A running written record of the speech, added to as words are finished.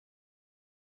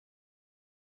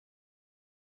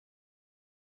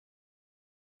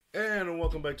And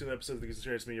welcome back to the episode of the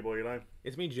Consider. It's me, your boy Eli.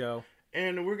 It's me, Joe.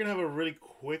 And we're going to have a really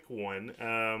quick one,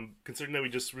 considering that we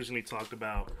just recently talked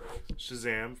about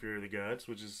Shazam, Fear of the Gods,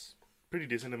 which is pretty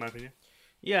decent in my opinion.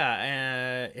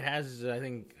 Yeah, it has, I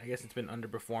guess it's been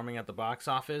underperforming at the box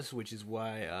office, which is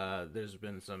why there's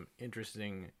been some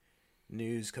interesting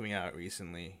news coming out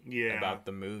recently about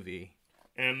the movie.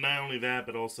 And not only that,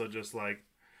 but also just like,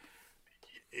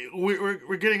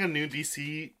 we're getting a new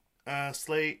DC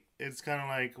slate. It's kind of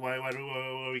like, why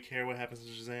do we care what happens to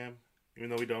Shazam?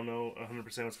 Even though we don't know 100%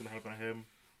 what's going to happen to him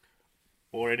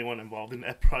or anyone involved in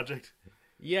that project.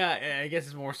 Yeah, I guess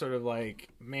it's more sort of like,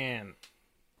 man,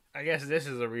 I guess this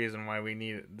is the reason why we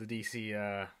need the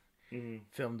DC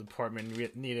film department. We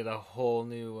needed a whole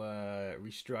new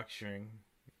restructuring.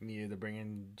 We needed to bring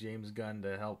in James Gunn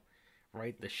to help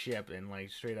right the ship and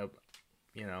like straight up,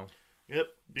 you know. Yep,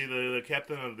 be the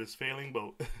captain of this failing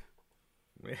boat.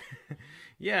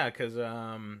 Yeah, because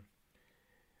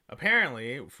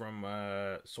apparently from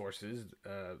sources,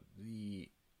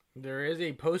 there is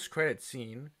a post-credit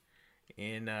scene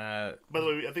in. By the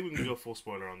way, I think we can go full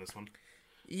spoiler on this one.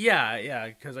 Yeah,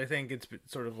 because I think it's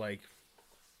sort of like,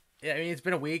 yeah, I mean it's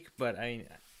been a week, but I mean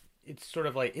it's sort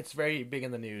of like it's very big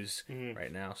in the news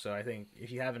right now. So I think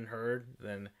if you haven't heard,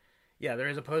 then yeah, there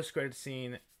is a post-credit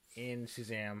scene in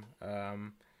Shazam,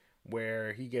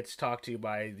 where he gets talked to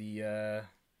by the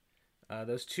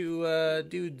those two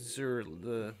dudes, or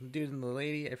the dude and the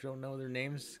lady. If you don't know their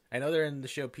names, I know they're in the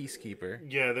show Peacekeeper.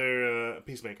 Yeah, they're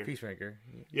Peacemaker.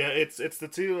 Yeah, it's the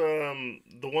two.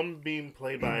 The one being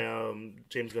played by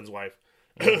James Gunn's wife.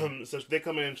 So they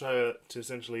come in and try to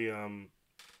essentially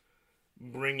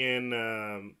bring in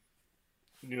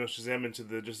Shazam into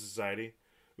the Justice Society,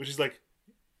 which is like,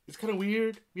 it's kind of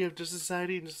weird. We have Justice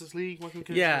Society and Justice League.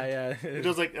 Yeah. It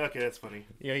was like, okay, that's funny.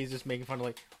 Yeah, he's just making fun of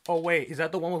like, oh wait, is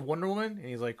that the one with Wonder Woman? And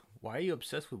he's like, why are you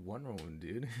obsessed with Wonder Woman,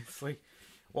 dude? It's like,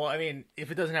 well, I mean,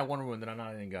 if it doesn't have Wonder Woman, then I'm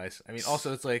not in, guys. I mean,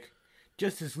 also it's like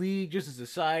Justice League, Justice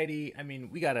Society. I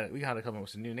mean, we gotta come up with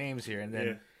some new names here. And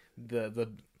then the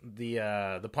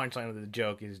punchline of the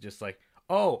joke is just like,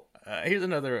 oh, here's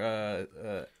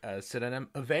another synonym: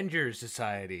 Avengers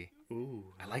Society. Ooh,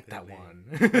 I like that one.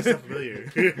 That's not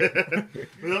familiar. That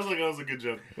was a good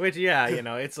joke. Which, yeah,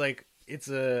 it's like, I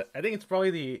think it's probably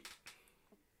the,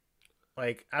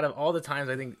 like, out of all the times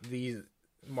I think these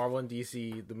Marvel and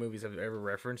DC, the movies have ever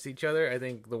referenced each other, I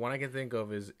think the one I can think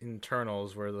of is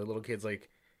Internals, where the little kid's like,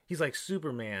 he's like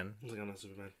Superman. He's like, I'm not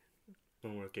Superman.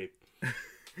 Don't wear a cape.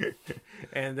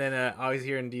 And then always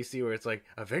here in DC where it's like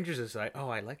Avengers Society. Oh,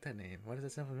 I like that name. Why does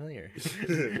that sound familiar?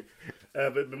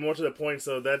 But more to the point,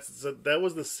 so that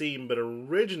was the scene, but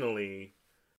originally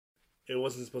it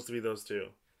wasn't supposed to be those two.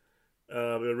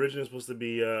 Originally it was supposed to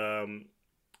be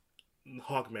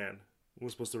Hawkman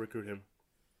was supposed to recruit him.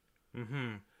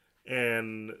 Mm-hmm.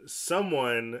 And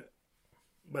someone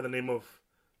by the name of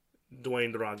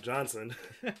Dwayne "The Rock" Johnson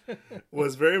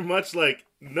was very much like,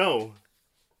 no,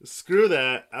 screw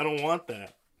that. I don't want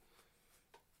that.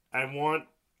 I want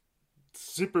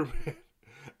Superman.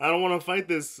 I don't want to fight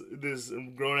this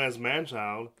grown ass man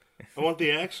child. I want the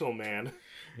actual man.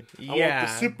 I want the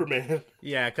Superman.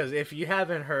 Yeah, because if you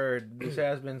haven't heard, this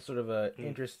has been sort of an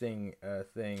interesting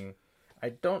thing. I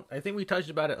think we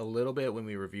touched about it a little bit when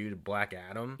we reviewed Black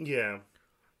Adam. Yeah.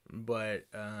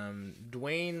 But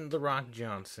Dwayne "The Rock"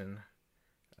 Johnson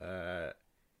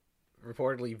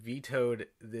reportedly vetoed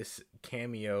this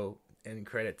cameo and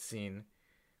credit scene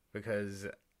because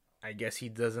I guess he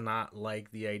does not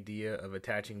like the idea of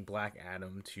attaching Black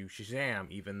Adam to Shazam,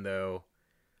 even though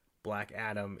Black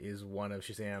Adam is one of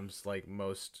Shazam's like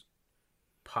most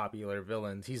popular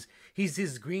villains. He's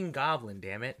his Green Goblin,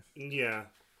 damn it. Yeah.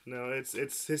 No, it's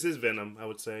his Venom, I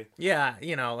would say. Yeah,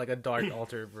 like a dark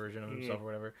alter version of himself or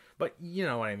whatever. But you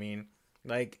know what I mean.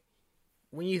 Like,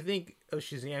 when you think of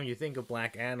Shazam, you think of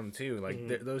Black Adam too.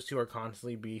 Like those two are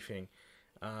constantly beefing.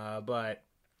 But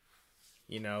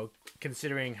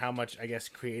considering how much, I guess,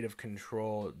 creative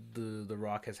control the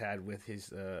Rock has had with his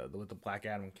with the Black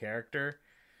Adam character,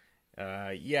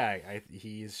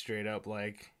 he is straight up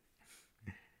like,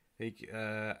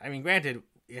 I mean, granted,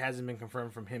 it hasn't been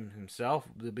confirmed from him himself,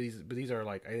 but these are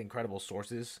like, I think, credible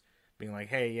sources being like,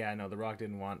 hey, yeah, no, the Rock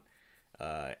didn't want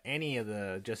any of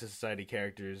the Justice Society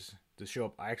characters to show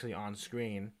up actually on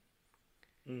screen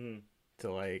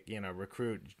to like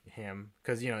recruit him,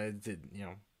 because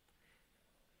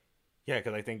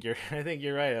because I think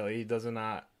you're right, Ellie. He does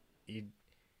not.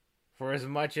 For as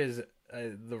much as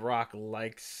The Rock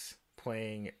likes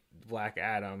playing Black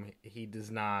Adam, he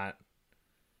does not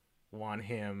want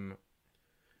him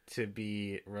to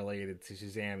be related to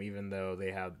Shazam, even though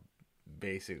they have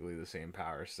basically the same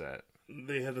power set.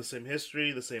 they have the same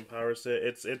history, the same power set.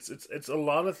 It's a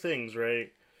lot of things,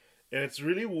 right? And it's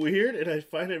really weird, and I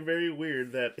find it very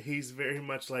weird that he's very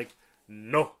much like,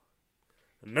 no,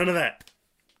 none of that.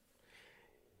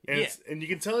 And and you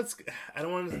can tell it's. I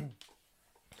don't want to.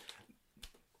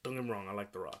 Don't get me wrong. I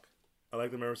like The Rock. I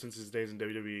like him ever since his days in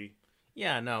WWE.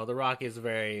 Yeah, no, The Rock is a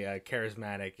very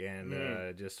charismatic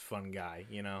and just fun guy,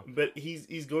 you know. But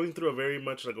he's going through a very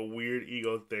much like a weird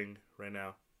ego thing right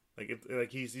now.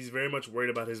 Like he's very much worried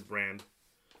about his brand.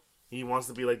 He wants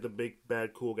to be like the big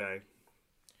bad cool guy.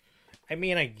 I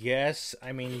mean, I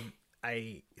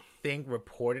think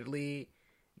reportedly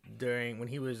during when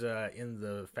he was in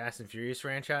the Fast and Furious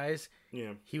franchise,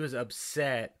 he was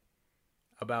upset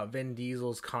about Vin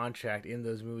Diesel's contract in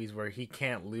those movies where he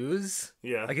can't lose.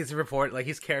 Yeah. Like it's a report, like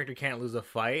his character can't lose a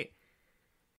fight.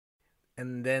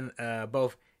 And then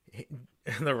both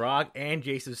The Rock and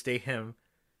Jason Statham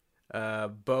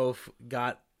both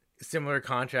got similar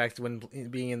contracts when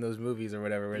being in those movies or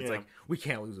whatever, where it's like, we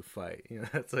can't lose a fight. You know,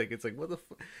 it's like what the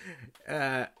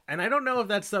and I don't know if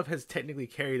that stuff has technically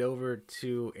carried over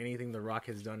to anything The Rock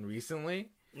has done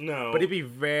recently. No. But it'd be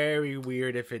very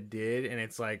weird if it did, and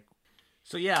it's like,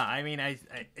 so yeah, I mean, I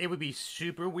it would be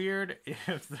super weird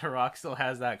if The Rock still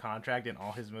has that contract in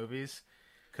all his movies.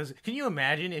 Because can you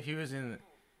imagine if he was in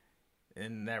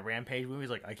that Rampage movie? He's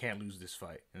like, I can't lose this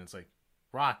fight, and it's like,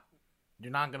 Rock,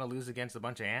 you're not gonna lose against a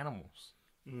bunch of animals.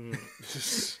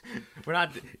 We're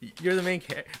not. You're the main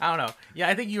character. I don't know. Yeah,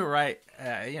 I think you were right.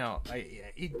 You know,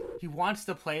 he wants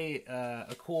to play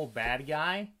a cool bad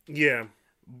guy. Yeah,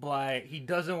 but he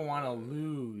doesn't want to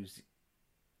lose.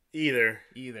 Either.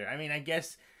 I mean, I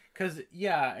guess because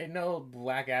I know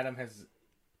Black Adam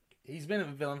he's been a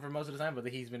villain for most of the time, but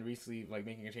he's been recently like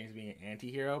making a change to being an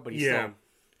anti-hero. But he's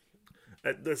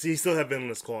he still have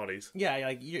villainous qualities. Yeah,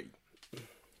 like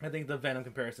I think the Venom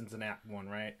comparison's an apt one,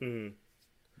 right? Mm-hmm.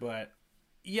 But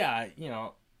yeah, you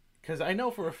know, because I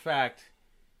know for a fact,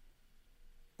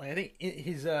 like I think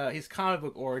his comic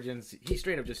book origins, he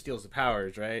straight up just steals the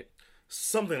powers, right?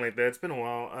 Something like that. It's been a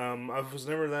while. I was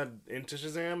never that into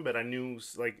Shazam, but I knew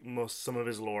like some of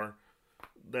his lore,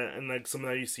 and like some of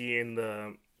that you see in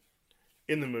the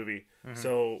movie. Mm-hmm.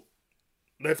 So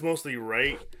that's mostly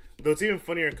right. Though it's even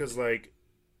funnier because like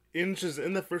in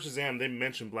the first Shazam, they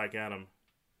mentioned Black Adam,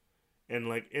 and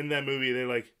like in that movie, they're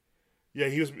like, yeah,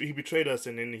 he betrayed us,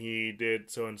 and then he did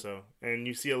so and so, and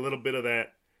you see a little bit of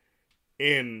that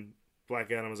in Black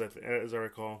Adam, as I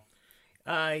recall.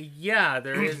 Yeah,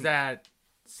 there is that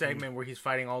segment where he's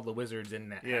fighting all the wizards,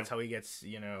 and that's how he gets,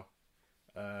 you know,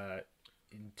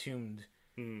 entombed.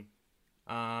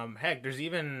 Heck, there's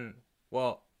even,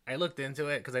 well, I looked into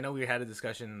it because I know we had a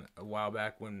discussion a while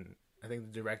back when I think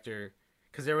the director,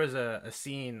 because there was a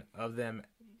scene of them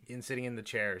sitting in the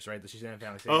chairs, right? The Shazam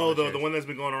family. Oh, the one that's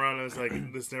been going around, and it's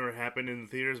like this never happened in the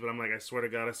theaters, but I'm like, I swear to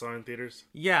God, I saw it in theaters.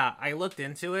 Yeah, I looked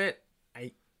into it.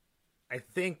 I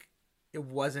think it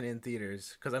wasn't in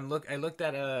theaters because I looked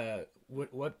at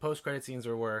what post credit scenes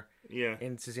there were. Yeah.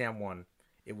 In Shazam 1,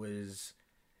 it was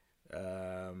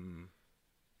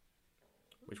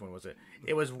which one was it?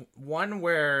 It was one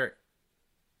where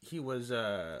he was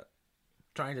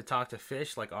trying to talk to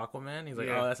fish like Aquaman. He's like,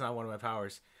 oh, that's not one of my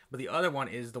powers. But the other one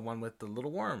is the one with the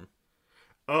little worm.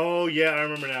 Oh yeah, I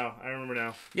remember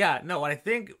now. Yeah, no, what I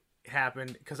think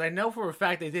happened, because I know for a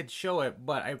fact they did show it,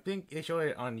 but I think they showed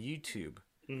it on YouTube.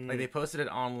 Mm-hmm. Like they posted it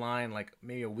online like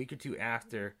maybe a week or two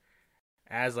after,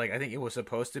 as like I think it was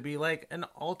supposed to be like an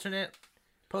alternate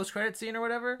post-credit scene or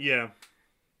whatever. Yeah.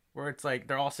 Where it's like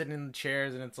they're all sitting in the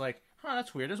chairs and it's like, huh,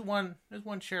 that's weird. There's one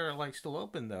chair like still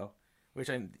open though, which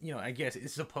I guess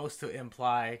is supposed to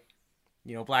imply,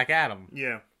 Black Adam.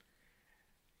 Yeah.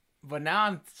 But now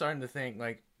I'm starting to think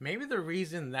like maybe the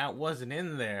reason that wasn't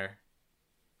in there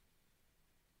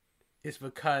is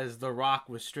because The Rock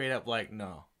was straight up like,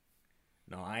 no,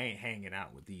 I ain't hanging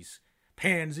out with these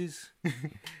pansies.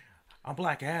 I'm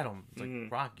Black Adam. It's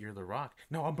like, Rock, you're The Rock.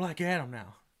 No, I'm Black Adam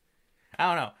now. I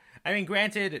don't know. I mean,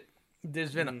 granted,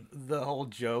 there's been the whole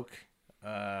joke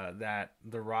that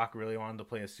The Rock really wanted to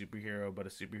play a superhero, but a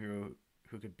superhero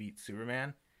who could beat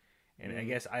Superman. And I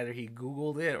guess either he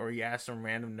Googled it or he asked some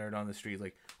random nerd on the street,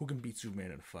 like, who can beat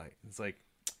Superman in a fight? It's like,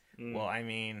 well, I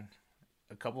mean,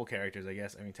 a couple characters, I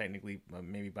guess. I mean, technically,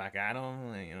 maybe Black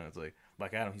Adam. It's like,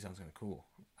 Black Adam, he sounds kind of cool.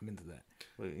 I'm into that.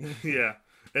 Yeah.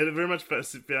 It very much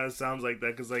sounds like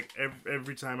that, because, like,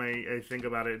 every time I think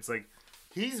about it, it's like,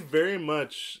 he's very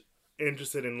much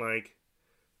interested in, like,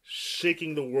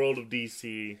 shaking the world of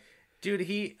DC. Dude,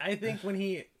 I think when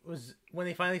they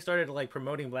finally started like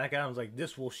promoting Black Adam, like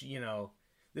this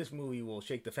movie will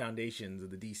shake the foundations of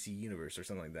the DC universe or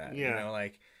something like that. Yeah.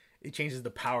 it changes the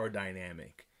power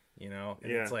dynamic, you know?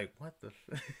 And it's like, what the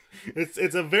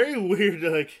it's a very weird,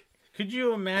 like... Could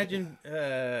you imagine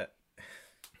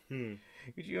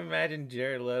could you imagine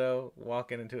Jared Leto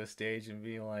walking into a stage and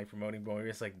being like promoting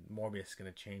Morbius, like Morbius is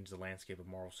gonna change the landscape of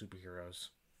Marvel superheroes?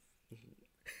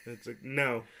 It's like,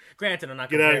 no. Granted, I'm not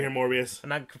Get out of here, Morbius. I'm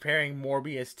not comparing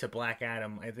Morbius to Black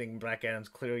Adam. I think Black Adam's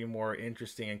clearly a more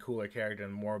interesting and cooler character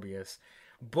than Morbius,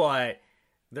 but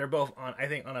they're both on, I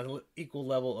think, on an equal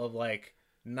level of like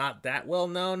not that well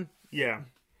known. Yeah.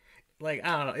 Like,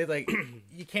 I don't know. It's like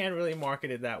you can't really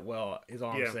market it that well. Is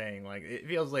all I'm saying. Like, it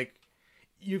feels like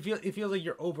it feels like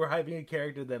you're overhyping a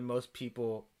character that most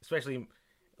people, especially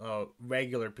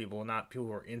regular people, not people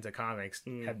who are into comics,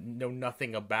 know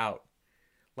nothing about.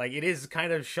 Like, it is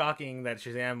kind of shocking that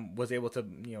Shazam was able to,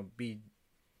 you know, be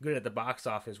good at the box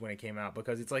office when it came out,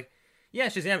 because it's like, yeah,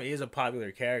 Shazam is a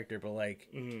popular character, but like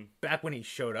back when he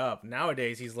showed up,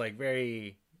 nowadays he's like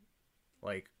very,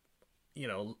 like, you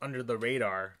know, under the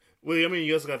radar. Well, I mean,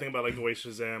 you also got to think about like the way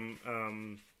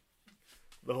Shazam,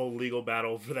 the whole legal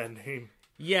battle for that name.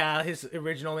 Yeah, his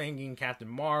original name being Captain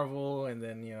Marvel, and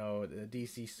then, you know,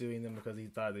 DC suing them because he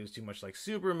thought it was too much like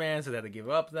Superman, so they had to give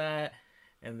up that.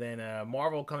 And then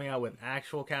Marvel coming out with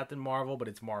actual Captain Marvel, but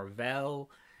it's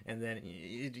Marvel. And then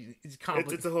it's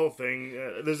complicated. It's a whole thing.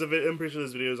 I'm pretty sure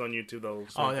there's videos on YouTube though.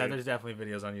 Oh yeah, there's definitely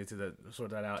videos on YouTube that sort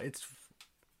that out. It's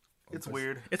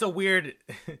weird. It's a weird.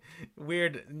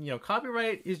 You know,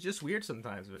 copyright is just weird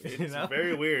sometimes. It's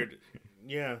very weird.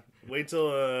 Yeah. Wait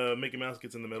till Mickey Mouse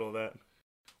gets in the middle of that.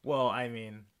 Well, I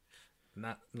mean, I'm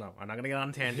not gonna get on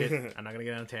a tangent. I'm not gonna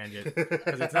get on a tangent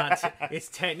because it's not. It's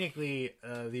technically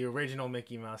the original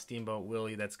Mickey Mouse Steamboat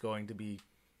Willie that's going to be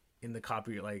in the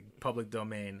copyright, like, public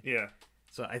domain. Yeah.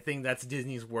 So I think that's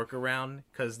Disney's workaround,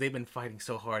 because they've been fighting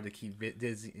so hard to keep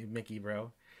Mickey,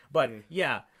 bro. But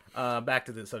back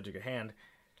to the subject at hand.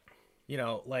 You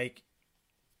know, like,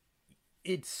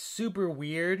 it's super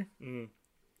weird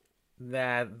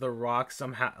that The Rock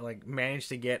somehow like managed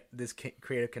to get this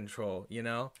creative control. You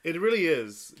know, it really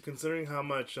is, considering how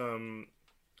much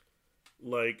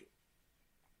like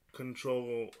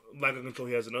lack of control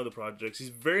he has in other projects. He's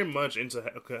very much into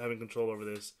having control over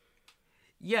this.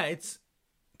 Yeah, it's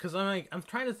because I'm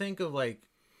trying to think of like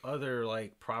other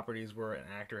like properties where an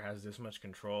actor has this much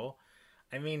control.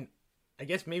 I mean, I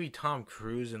guess maybe Tom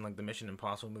Cruise in like the Mission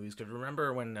Impossible movies. Because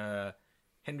remember when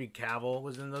Henry Cavill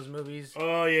was in those movies?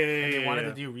 Oh yeah, and they wanted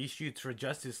to do reshoots for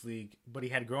Justice League, but he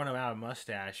had grown out a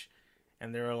mustache,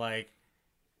 and they were like,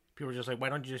 people were just like, why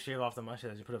don't you just shave off the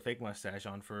mustache and put a fake mustache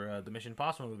on for the Mission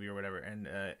Impossible movie or whatever? And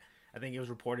I think it was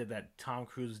reported that Tom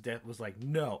Cruise's death was like,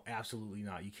 no, absolutely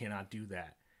not. You cannot do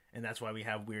that. And that's why we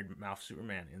have weird mouth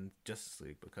Superman in Justice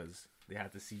League, because they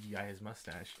had to CGI his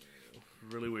mustache.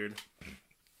 Really weird.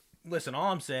 Listen,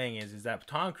 all I'm saying is that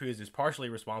Tom Cruise is partially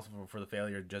responsible for the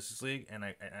failure of Justice League, and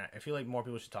I feel like more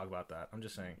people should talk about that. I'm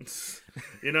just saying.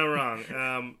 You're not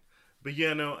wrong. But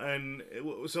yeah, no, and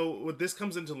so what this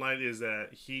comes into light is that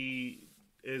he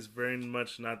is very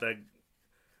much not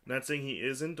saying he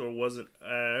isn't or wasn't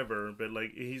ever, but like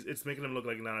it's making him look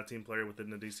like not a team player within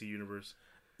the DC universe.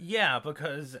 Yeah,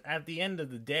 because at the end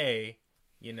of the day,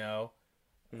 you know,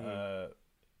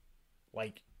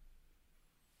 like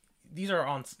these are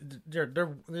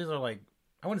like,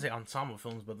 I wouldn't say ensemble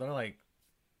films, but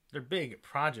they're big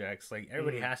projects. Like,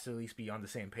 everybody has to at least be on the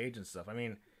same page and stuff. I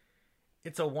mean,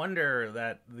 it's a wonder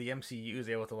that the MCU is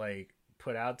able to like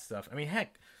put out stuff. I mean,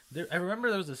 heck, I remember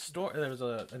there was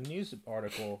a news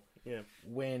article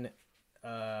when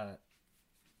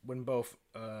both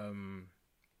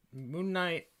Moon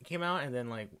Knight came out, and then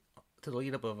like to the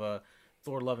lead up of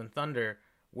Thor: Love and Thunder,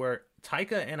 where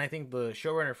Taika and I think the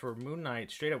showrunner for Moon Knight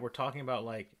straight up were talking about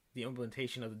like the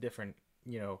implementation of the different,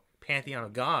 you know, pantheon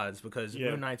of gods, because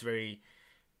Moon Knight's very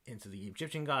into the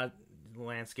Egyptian god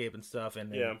landscape and stuff,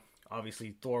 and then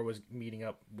obviously Thor was meeting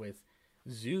up with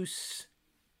Zeus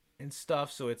and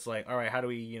stuff. So it's like, all right, how do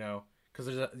we, you know, because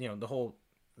there's the whole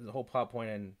plot point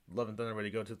in Love and Thunder where they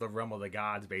go to the realm of the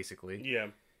gods, basically. Yeah.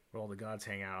 Where all the gods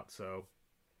hang out. So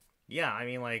yeah, I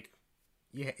mean, like,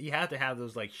 you have to have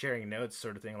those like sharing notes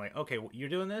sort of thing. Like, okay, you're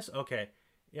doing this? Okay.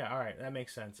 Yeah, all right, that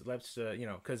makes sense. Let's, you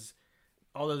know, because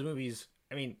all those movies,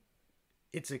 I mean,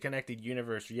 it's a connected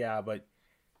universe, yeah, but,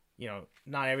 you know,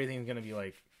 not everything's going to be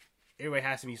like, everybody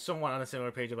has to be somewhat on a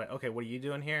similar page of like, okay, what are you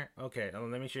doing here? Okay, let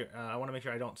me make sure, I want to make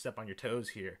sure I don't step on your toes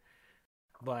here.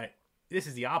 But this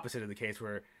is the opposite of the case,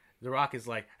 where The Rock is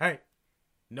like, hey,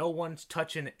 no one's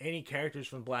touching any characters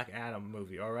from Black Adam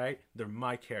movie, all right? They're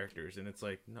my characters. And it's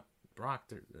like, Brock,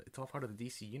 it's all part of the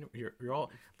DC universe. You're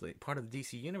all like part of the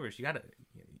DC universe. You gotta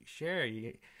share.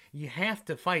 You have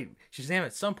to fight Shazam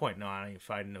at some point. No, I ain't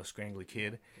fighting no scrangly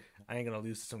kid. I ain't gonna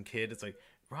lose to some kid. It's like,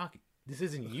 Brock, this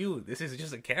isn't you. This is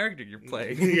just a character you're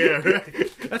playing. Yeah,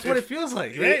 right. That's what it feels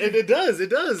like, right? It does.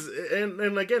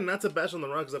 And again, not to bash on The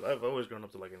Rock, because I've always grown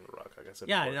up to liking The Rock, like I said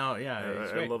Yeah, before. no, yeah.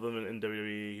 I love him in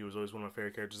WWE. He was always one of my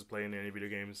favorite characters to play in any video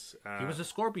games. He was a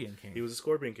Scorpion King. He was a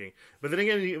Scorpion King. But then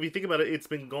again, if you think about it, it's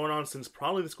been going on since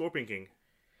probably the Scorpion King.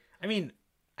 I mean,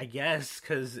 I guess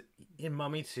because in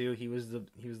Mummy 2, he was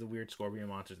the weird Scorpion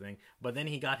monster thing. But then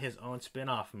he got his own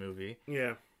spin-off movie.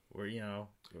 Yeah. Where he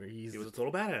was a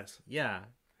total badass. Yeah.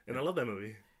 And I love that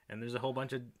movie. And there's a whole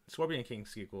bunch of Scorpion King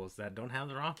sequels that don't have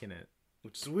The Rock in it.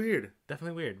 Which is weird.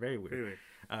 Definitely weird. Very weird. Very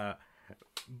weird.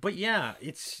 But yeah,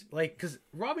 it's like, because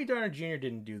Robbie Downey Jr.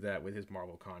 didn't do that with his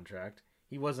Marvel contract.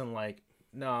 He wasn't like,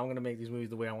 no, I'm going to make these movies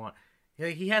the way I want.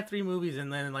 He had 3 movies,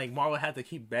 and then like Marvel had to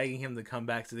keep begging him to come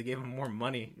back, so they gave him more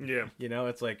money. Yeah.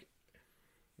 It's like,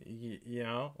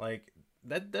 like,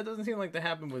 that doesn't seem like that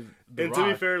happened with The Rock. To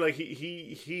be fair, like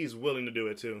he's willing to do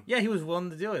it too. Yeah, he was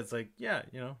willing to do it. It's like, yeah,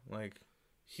 like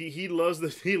he loves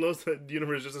the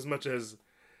universe just as much as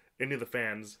any of the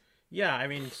fans. Yeah, I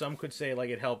mean, some could say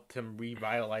like it helped him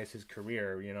revitalize his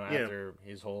career. After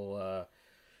his whole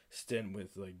stint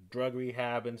with like drug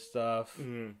rehab and stuff.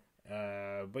 Mm-hmm.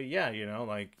 But yeah,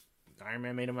 like Iron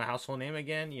Man made him a household name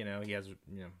again. He has a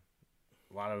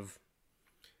lot of.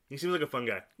 He seems like a fun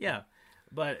guy. Yeah,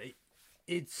 but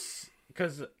it's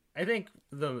because I think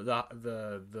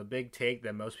the big take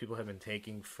that most people have been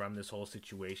taking from this whole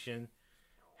situation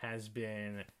has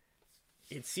been,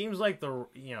 it seems like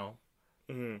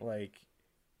like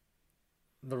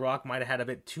The Rock might have had a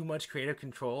bit too much creative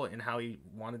control in how he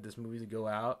wanted this movie to go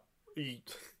out.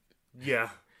 Yeah.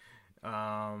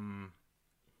 And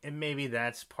maybe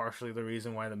that's partially the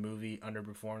reason why the movie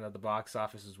underperformed at the box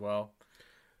office as well.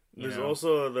 There's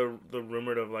also the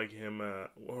rumored of like him,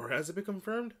 or has it been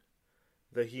confirmed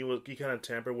that he kind of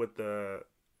tampered with the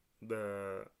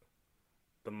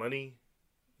money,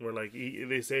 where like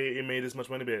they say it made this much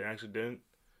money, but it actually didn't.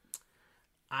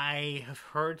 I have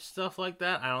heard stuff like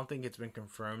that. I don't think it's been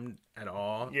confirmed at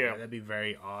all. Yeah, that'd be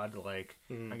very odd. Like,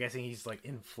 I'm guessing he's like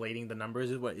inflating the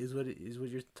numbers. Is what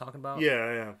you're talking about?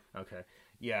 Yeah. Okay.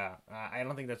 Yeah, I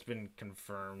don't think that's been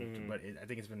confirmed, but I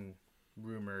think it's been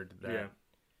rumored that. Yeah.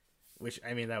 Which,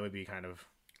 I mean, that would be kind of.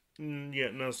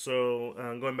 Yeah. No. So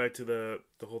going back to the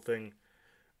whole thing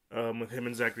with him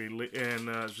and Zachary and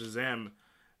Shazam,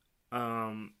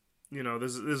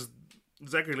 this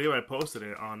Zachary Levi posted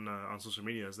it on social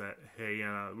media, is that, hey,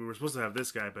 we were supposed to have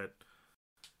this guy, but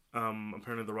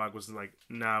apparently The Rock was like,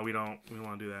 nah, we don't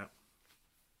want to do that.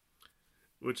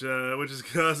 Which is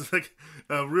caused like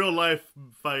a real life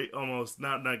fight, almost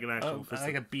not like an actual fist,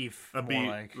 like a beef,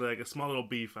 like a small little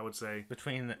beef, I would say,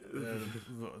 between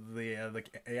the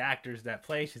actors that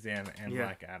play Shazam and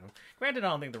Black Adam. Granted, I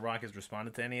don't think The Rock has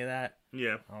responded to any of that.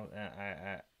 Yeah,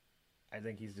 I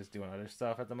think he's just doing other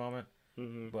stuff at the moment.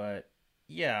 Mm-hmm. But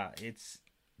yeah, it's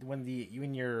when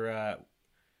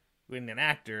an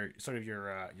actor, sort of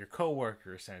your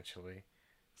coworker essentially,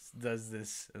 does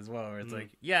this as well, where it's like,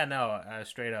 yeah, no,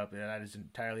 straight up, that is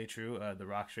entirely true. The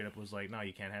Rock straight up was like, no,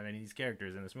 you can't have any of these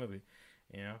characters in this movie,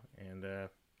 and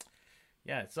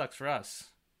yeah, it sucks for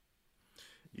us.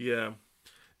 Yeah,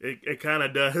 it kind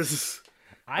of does.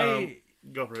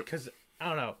 Go for it, because I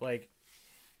don't know, like,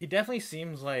 it definitely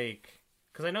seems like,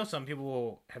 because I know some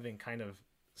people have been kind of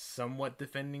somewhat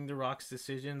defending The Rock's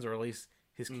decisions, or at least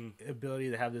his ability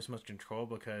to have this much control,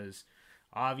 because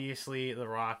obviously The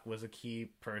Rock was a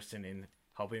key person in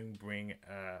helping bring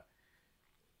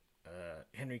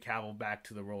Henry Cavill back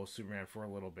to the role of Superman for a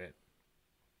little bit.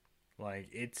 Like,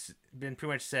 it's been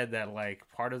pretty much said that,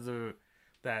 like, part of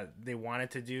that they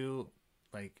wanted to do,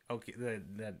 like, okay,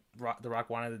 The Rock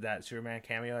wanted that Superman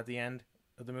cameo at the end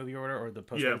of the movie or the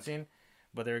post-credit scene,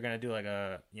 but they were gonna do like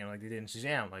like they did in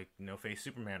Shazam, like no face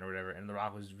Superman or whatever, and The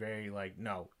Rock was very like,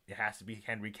 no, it has to be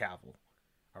Henry Cavill.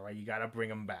 All right, you gotta bring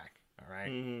him back. All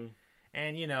right,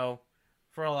 and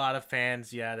for a lot of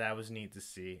fans, yeah, that was neat to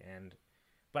see,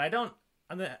 but I don't.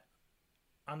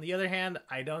 On the other hand,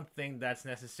 I don't think that's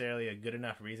necessarily a good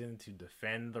enough reason to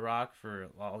defend The Rock for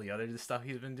all the other stuff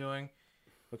he's been doing,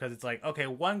 because it's like, okay,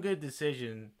 one good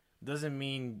decision doesn't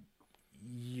mean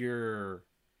you're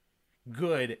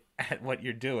good at what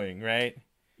you're doing, right?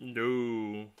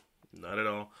 No, not at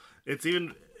all. It's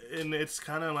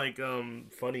kind of like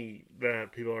funny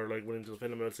that people are like willing to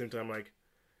defend him, but at the same time, like,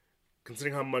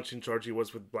 considering how much in charge he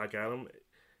was with Black Adam,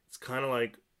 it's kind of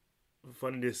like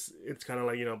funny. It's kind of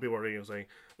like, people are saying,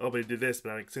 oh, but he did this,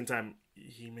 but at the same time,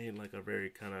 he made like a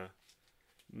very kind of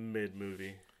mid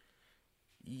movie.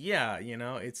 Yeah, you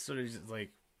know, it's sort of just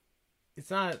like it's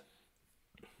not.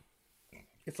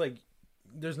 It's like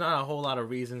there's not a whole lot of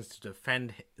reasons to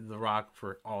defend The Rock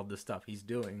for all the stuff he's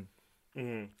doing.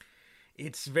 Mm-hmm.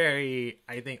 It's very,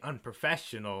 I think,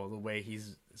 unprofessional the way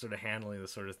he's sort of handling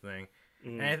this sort of thing.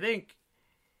 Mm-hmm. And I think,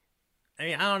 I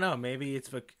mean, I don't know. Maybe it's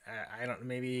I don't.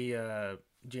 Maybe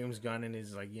James Gunn and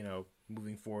his like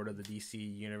moving forward of the DC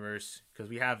universe, because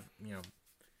we have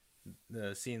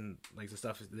seeing like the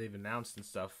stuff they've announced and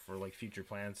stuff for like future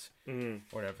plans,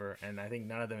 whatever. And I think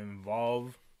none of them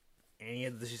involve any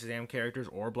of the Shazam characters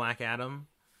or Black Adam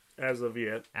as of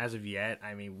yet.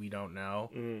 I mean, we don't know.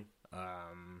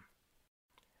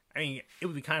 I mean, it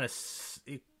would be kind of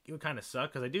it would kind of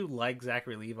suck, because I do like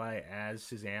Zachary Levi as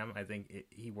Shazam. I think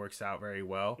he works out very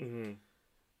well.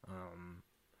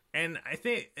 And I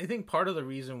think part of the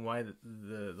reason why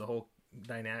the whole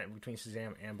dynamic between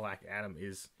Shazam and Black Adam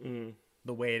is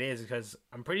the way it is, because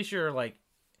I'm pretty sure like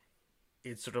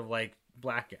it's sort of like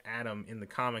Black Adam in the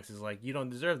comics is like, you don't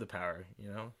deserve the power,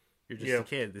 you're just a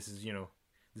kid. This is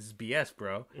this is BS,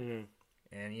 bro. And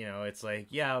it's like,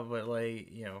 yeah, but like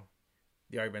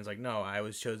the argument's like, no, I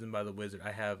was chosen by the wizard.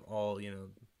 I have all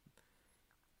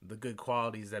the good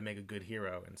qualities that make a good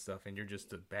hero and stuff, and you're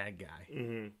just a bad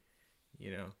guy.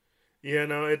 Yeah,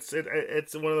 no, it's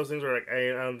one of those things where like I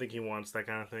don't think he wants that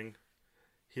kind of thing.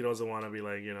 He doesn't want to be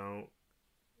like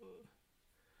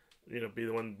be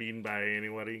the one beaten by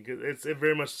anybody. Cause it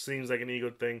very much seems like an ego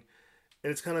thing,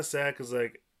 and it's kind of sad because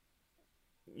like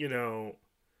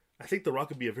I think The Rock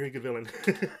would be a very good villain.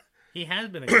 He has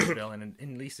been a good villain, at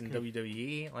least in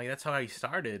WWE. Like that's how he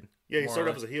started. Yeah, he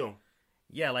started off as a heel.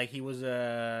 Yeah, like he was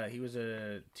a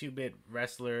 2-bit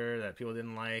wrestler that people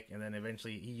didn't like, and then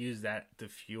eventually he used that to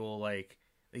fuel, like,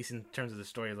 at least in terms of the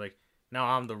story, like, now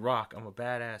I'm The Rock, I'm a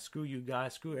badass, screw you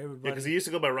guys, screw everybody. Yeah, because he used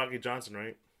to go by Rocky Johnson,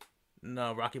 right?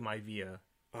 No, Rocky Maivia.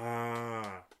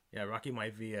 Ah. Yeah, Rocky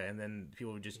Maivia, and then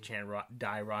people would just chant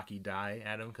 "Die Rocky Die"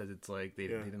 at him, because it's like they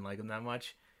didn't like him that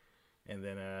much, and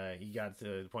then he got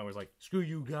to the point where it's like, screw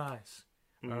you guys,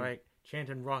 all right,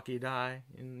 chanting Rocky Die,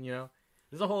 and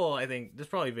there's a whole, I think, there's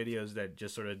probably videos that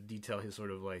just sort of detail his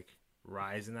sort of, like,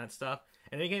 rise and that stuff.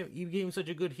 And he became such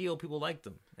a good heel, people liked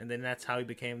him. And then that's how he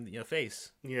became,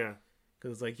 face. Yeah.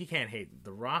 Because, like, you can't hate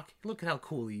The Rock. Look at how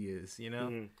cool he is, I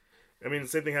mean, the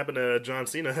same thing happened to John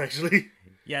Cena, actually.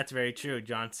 Yeah, it's very true.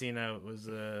 John Cena was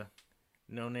a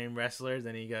no-name wrestler.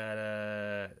 Then he got...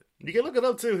 You can look it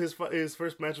up, too. His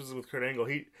first match was with Kurt Angle.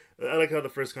 I like how the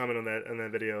first comment on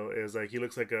that video is, like, he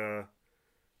looks like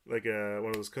one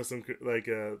of those custom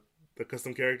the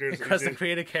custom characters, custom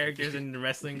created characters in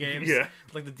wrestling games. Yeah,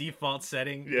 like the default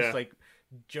setting. Yeah, just like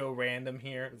Joe Random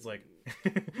here. It's like,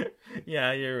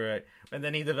 yeah, you're right. And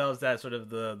then he develops that sort of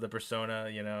the persona,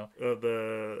 of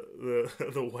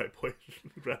the white boy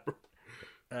rapper.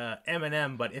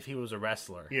 Eminem, but if he was a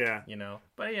wrestler, yeah,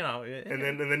 but and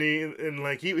then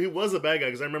he was a bad guy,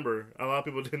 because I remember a lot of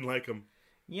people didn't like him.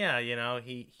 Yeah,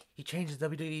 he changed the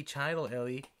WWE title,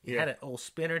 Ellie. He had an old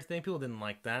spinner thing. People didn't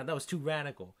like that. That was too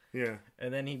radical. Yeah.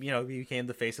 And then he became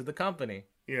the face of the company.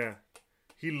 Yeah.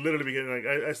 He literally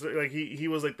became he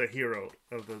was like the hero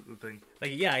of the thing.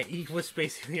 Like, yeah, he was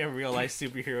basically a real life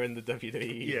superhero in the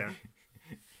WWE. Yeah.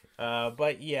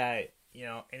 But yeah,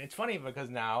 and it's funny because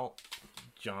now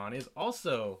John is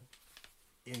also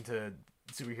into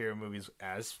superhero movies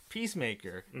as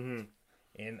Peacemaker. Mm-hmm.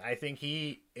 And I think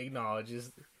he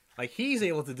acknowledges, like, he's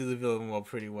able to do the villain role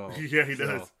pretty well. Yeah, he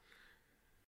does.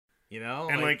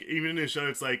 And, like, even in his show,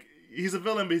 it's like, he's a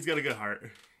villain, but he's got a good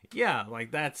heart. Yeah,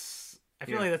 like, I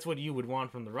feel like that's what you would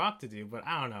want from The Rock to do, but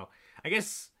I don't know. I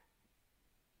guess,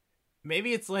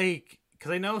 maybe it's like,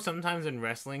 because I know sometimes in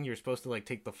wrestling, you're supposed to, like,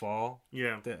 take the fall.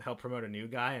 Yeah. To help promote a new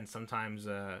guy, and sometimes,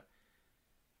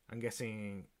 I'm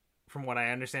guessing... From what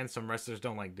I understand, some wrestlers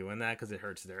don't like doing that because it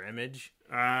hurts their image.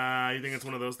 You think it's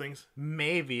one of those things?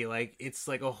 Maybe. Like, it's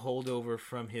like a holdover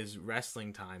from his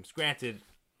wrestling times. Granted,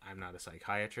 I'm not a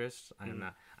psychiatrist. I'm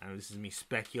not. This is me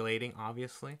speculating,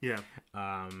 obviously. Yeah.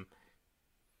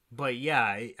 But yeah,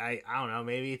 I don't know.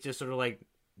 Maybe it's just sort of like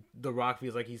The Rock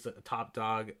feels like he's a top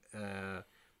dog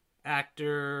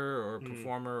actor or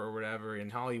performer or whatever in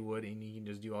Hollywood, and he can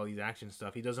just do all these action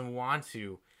stuff. He doesn't want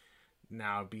to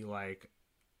now be like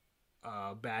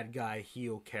a bad guy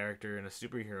heel character in a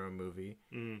superhero movie,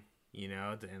 and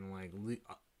like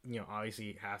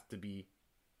obviously have to be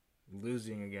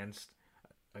losing against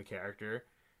a character,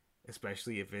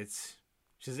 especially if it's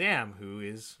Shazam, who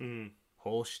is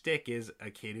whole shtick is a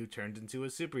kid who turns into a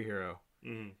superhero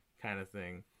kind of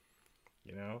thing.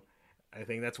 I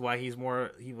think that's why he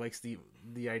likes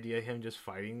the idea of him just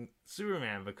fighting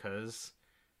Superman, because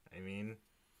I mean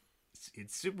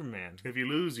it's Superman. If you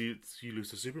lose, you lose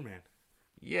to Superman.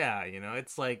 Yeah,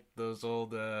 it's like those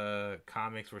old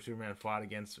comics where Superman fought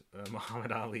against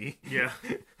Muhammad Ali. Yeah.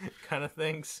 Kind of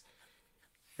things.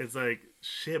 It's like,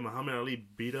 shit, Muhammad Ali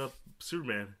beat up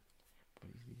Superman. But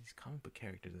he's a comic book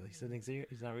character, though.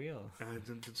 He's not real.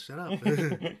 Shut up.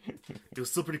 It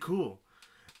was still pretty cool.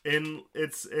 And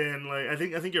I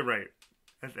think you're right.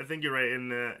 I think you're right.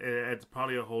 It's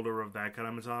probably a holder of that kind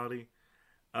of mentality.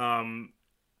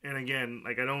 And again,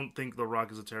 like, I don't think The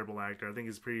Rock is a terrible actor. I think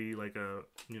he's pretty, like,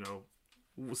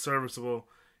 serviceable.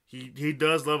 He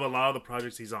does love a lot of the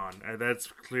projects he's on. And that's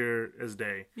clear as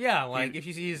day. Yeah, like, if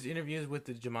you see his interviews with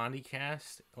the Jumanji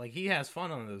cast, like, he has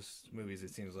fun on those movies,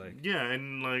 it seems like. Yeah,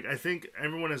 and, like, I think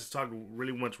everyone has talked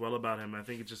really much well about him. I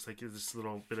think it's just, like, this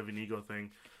little bit of an ego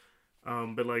thing.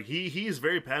 But, like, he is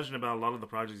very passionate about a lot of the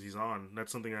projects he's on.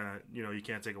 That's something that, you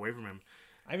can't take away from him.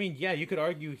 I mean, yeah, you could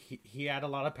argue he had a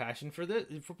lot of passion for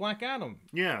Black Adam.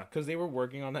 Yeah. Because they were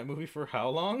working on that movie for how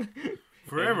long?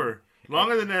 Forever.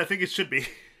 Longer than I think it should be.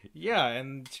 Yeah,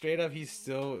 and straight up, he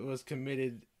still was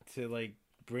committed to, like,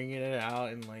 bringing it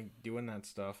out and, like, doing that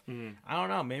stuff. Mm-hmm. I don't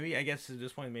know. Maybe, I guess at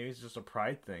this point, maybe it's just a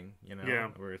pride thing, Yeah.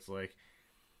 Where it's like,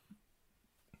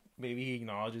 maybe he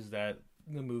acknowledges that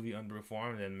the movie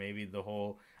underperformed, and maybe the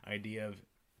whole idea of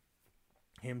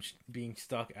him being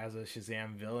stuck as a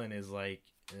Shazam villain is, like,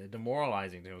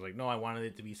 demoralizing to him. It was like, no, I wanted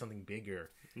it to be something bigger.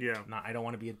 Yeah. I don't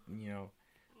want to be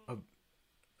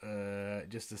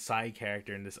just a side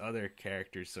character in this other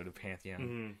character's sort of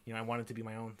pantheon. Mm-hmm. I want it to be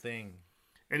my own thing.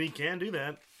 And he can do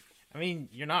that. I mean,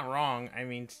 you're not wrong. I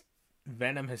mean,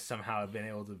 Venom has somehow been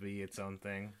able to be its own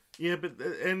thing. Yeah, but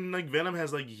like, Venom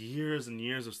has, like, years and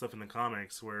years of stuff in the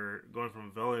comics where going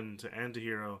from villain to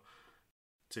anti-hero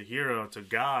to hero to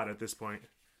god at this point.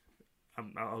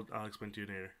 I'll explain to you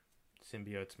later.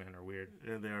 Symbiotes, man, are weird.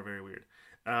 Yeah, they are very weird.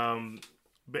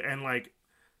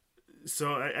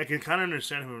 So I can kind of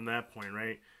understand him from that point,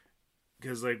 right?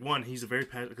 Because, like, one, he's a very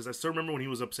passionate. Because I still remember when he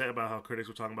was upset about how critics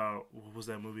were talking about, what was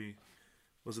that movie?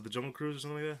 Was it The Jungle Cruise or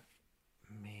something like that?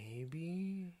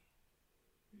 Maybe.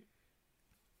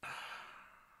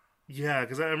 Yeah,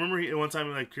 because I remember one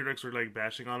time, like, critics were, like,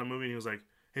 bashing on a movie, and he was like,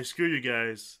 "Hey, screw you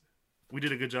guys, we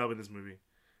did a good job in this movie,"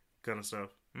 kind of stuff.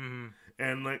 Mm-hmm.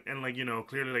 And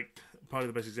clearly, like, probably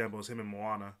the best example is him in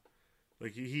Moana.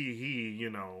 Like, he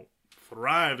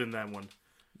thrived in that one.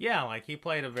 Yeah, like, he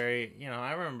played a very,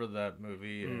 I remember that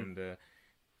movie, and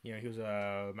he was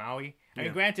Maui. I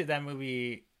mean, granted, that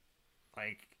movie,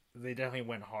 like, they definitely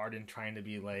went hard in trying to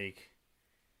be, like,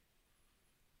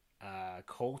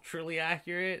 culturally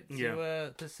accurate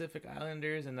to Pacific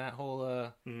Islanders and that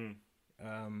whole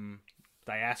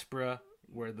diaspora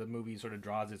where the movie sort of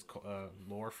draws its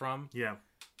lore from. Yeah.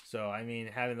 So, I mean,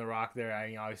 having The Rock there, I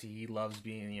mean, obviously he loves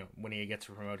being, when he gets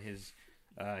to promote his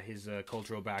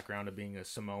cultural background of being a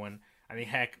Samoan. I mean,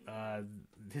 heck,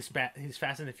 his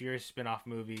Fast and the Furious spin-off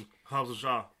movie, Hobbs and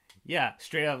Shaw. Yeah,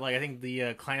 straight up, like, I think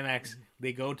the climax,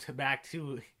 they go back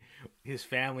to his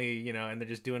family, and they're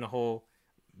just doing a whole,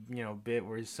 bit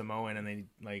where he's Samoan, and they,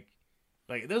 like,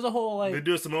 there's a whole, like... They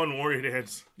do a Samoan warrior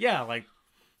dance. Yeah, like,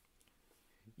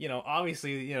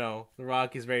 obviously, The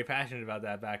Rock is very passionate about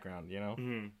that background,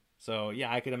 Mm-hmm. So,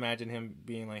 yeah, I could imagine him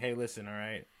being like, hey, listen, all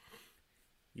right,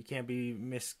 you can't be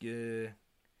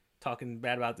talking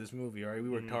bad about this movie, all right? We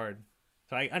worked hard.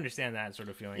 So I understand that sort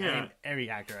of feeling. Yeah. I mean, every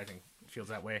actor, I think, feels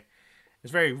that way.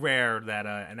 It's very rare that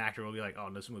an actor will be like, oh,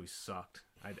 this movie sucked.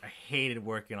 I hated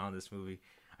working on this movie.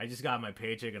 I just got my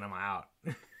paycheck and I'm out.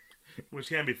 Which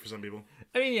can be for some people.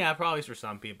 I mean, yeah, probably for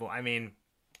some people. I mean,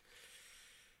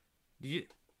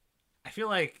 I feel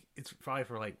like it's probably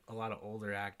for, like, a lot of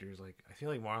older actors. Like, I feel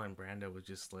like Marlon Brando was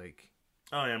just like...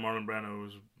 Oh, yeah, Marlon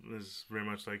Brando was very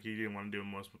much like, he didn't want to do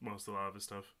most a lot of his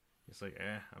stuff. It's like,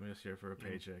 I'm just here for a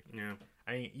paycheck. Yeah.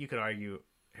 I mean, you could argue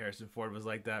Harrison Ford was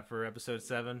like that for Episode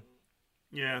 7.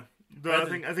 Yeah.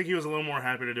 But I think he was a little more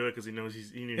happy to do it because he knows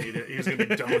he knew he was going to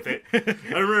be done with it. I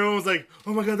remember everyone was like,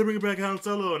 oh my god, they're bringing back Han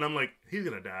Solo. And I'm like, he's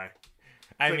going to die.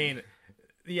 I mean,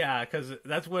 yeah, because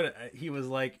that's what he was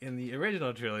like in the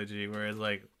original trilogy, where it's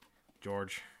like,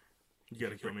 George, you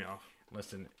got to kill me off.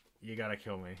 Listen, you got to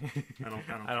kill me. I don't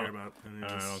care about any of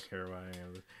this. I don't care about any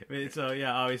of this. I mean, so,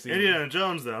 yeah, obviously. Indiana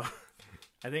Jones, though.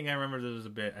 I think I remember there was a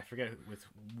bit, I forget with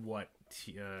what,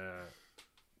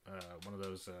 one of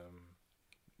those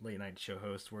late night show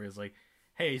hosts where he's like,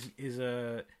 hey,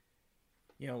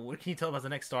 what can you tell about the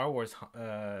next Star Wars,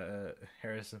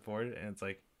 Harrison Ford? And it's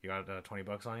like, you got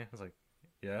 $20 on you? It's like,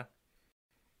 yeah.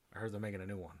 I heard they're making a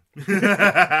new one.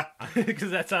 Because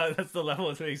that's the level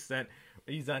of extent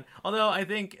he's done. Although I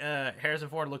think Harrison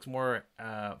Ford looks more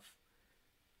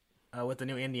with the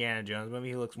new Indiana Jones movie,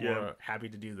 he looks more happy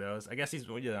to do those. I guess I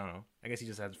don't know. I guess he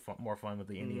just has more fun with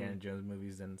the Indiana Jones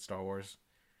movies than Star Wars.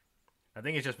 I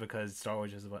think it's just because Star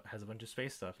Wars has a bunch of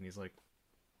space stuff, and he's like,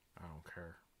 I don't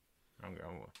care.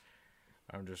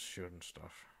 I'm just shooting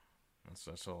stuff.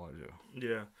 That's all I do.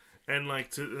 Yeah, and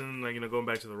going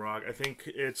back to The Rock, I think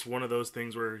it's one of those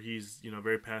things where he's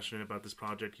very passionate about this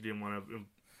project. He didn't want to,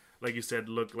 like you said,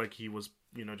 look like he was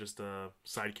just a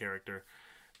side character,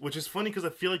 which is funny because I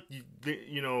feel like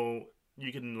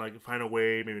you can like find a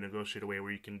way, maybe negotiate a way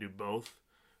where you can do both,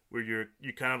 where you're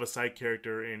kind of a side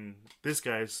character in this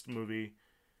guy's movie,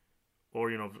 or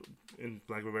in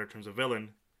like better terms, a villain,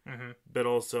 but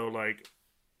also like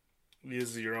this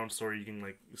is your own story you can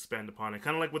like expand upon it,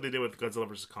 kind of like what they did with Godzilla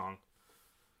vs. Kong,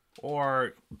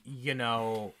 or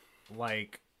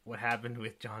like what happened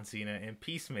with John Cena and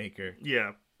Peacemaker.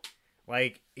 Yeah.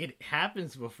 Like, it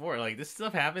happens before. Like, this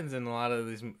stuff happens in a lot of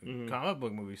these comic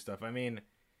book movie stuff. I mean,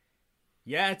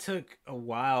 yeah, it took a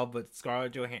while, but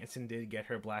Scarlett Johansson did get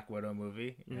her Black Widow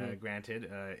movie. Granted,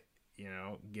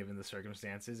 given the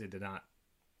circumstances, it did not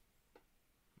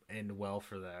end well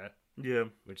for that. Yeah.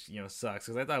 Which, sucks,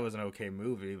 because I thought it was an okay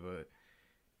movie, but,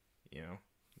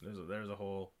 there's a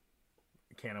whole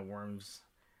can of worms.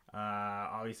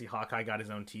 Obviously, Hawkeye got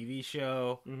his own TV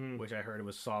show, which I heard it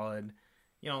was solid.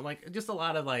 Like, just a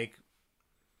lot of, like,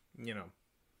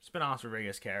 spin-offs for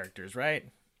various characters, right?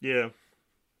 Yeah.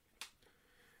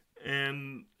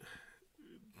 And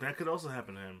that could also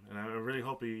happen to him. And I really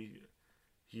hope he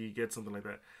gets something like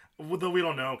that. Though we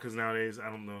don't know, because nowadays, I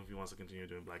don't know if he wants to continue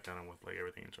doing Black Adam with, like,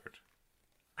 everything in charge.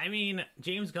 I mean,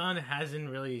 James Gunn hasn't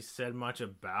really said much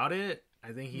about it.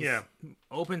 I think he's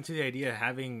open to the idea of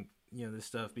having, this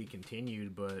stuff be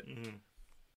continued, but,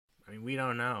 I mean, we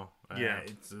don't know.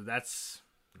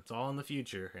 It's all in the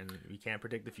future, and we can't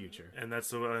predict the future. And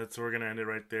that's where we're going to end it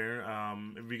right there.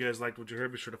 If you guys liked what you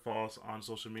heard, be sure to follow us on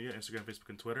social media, Instagram, Facebook,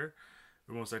 and Twitter.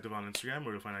 We're most active on Instagram,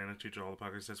 where you'll find out in the future all the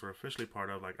podcasts that we're officially part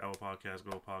of, like Apple Podcasts,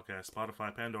 Google Podcasts,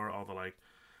 Spotify, Pandora, all the like.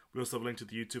 We also have a link to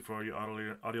the YouTube for all you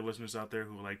audio listeners out there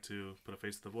who would like to put a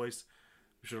face to the voice.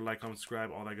 Be sure to like, comment,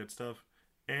 subscribe, all that good stuff.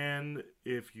 And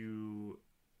if you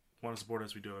want to support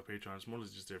us, we do have a Patreon. It's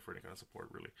mostly just there for any kind of support,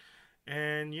 really.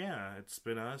 And yeah, it's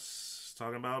been us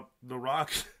talking about The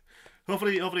Rock.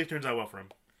 hopefully it turns out well for him.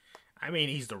 I mean,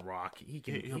 he's The Rock.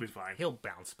 He'll be fine. He'll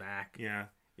bounce back. Yeah.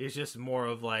 It's just more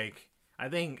of like, I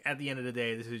think at the end of the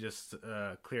day, this is just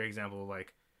a clear example of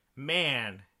like,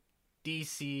 man,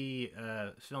 DC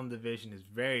film division is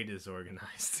very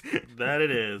disorganized. That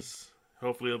it is.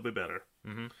 Hopefully it'll be better.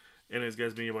 Anyways,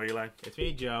 guys, me, your boy Eli. It's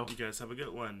me, Joe. You guys have a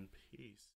good one. Peace.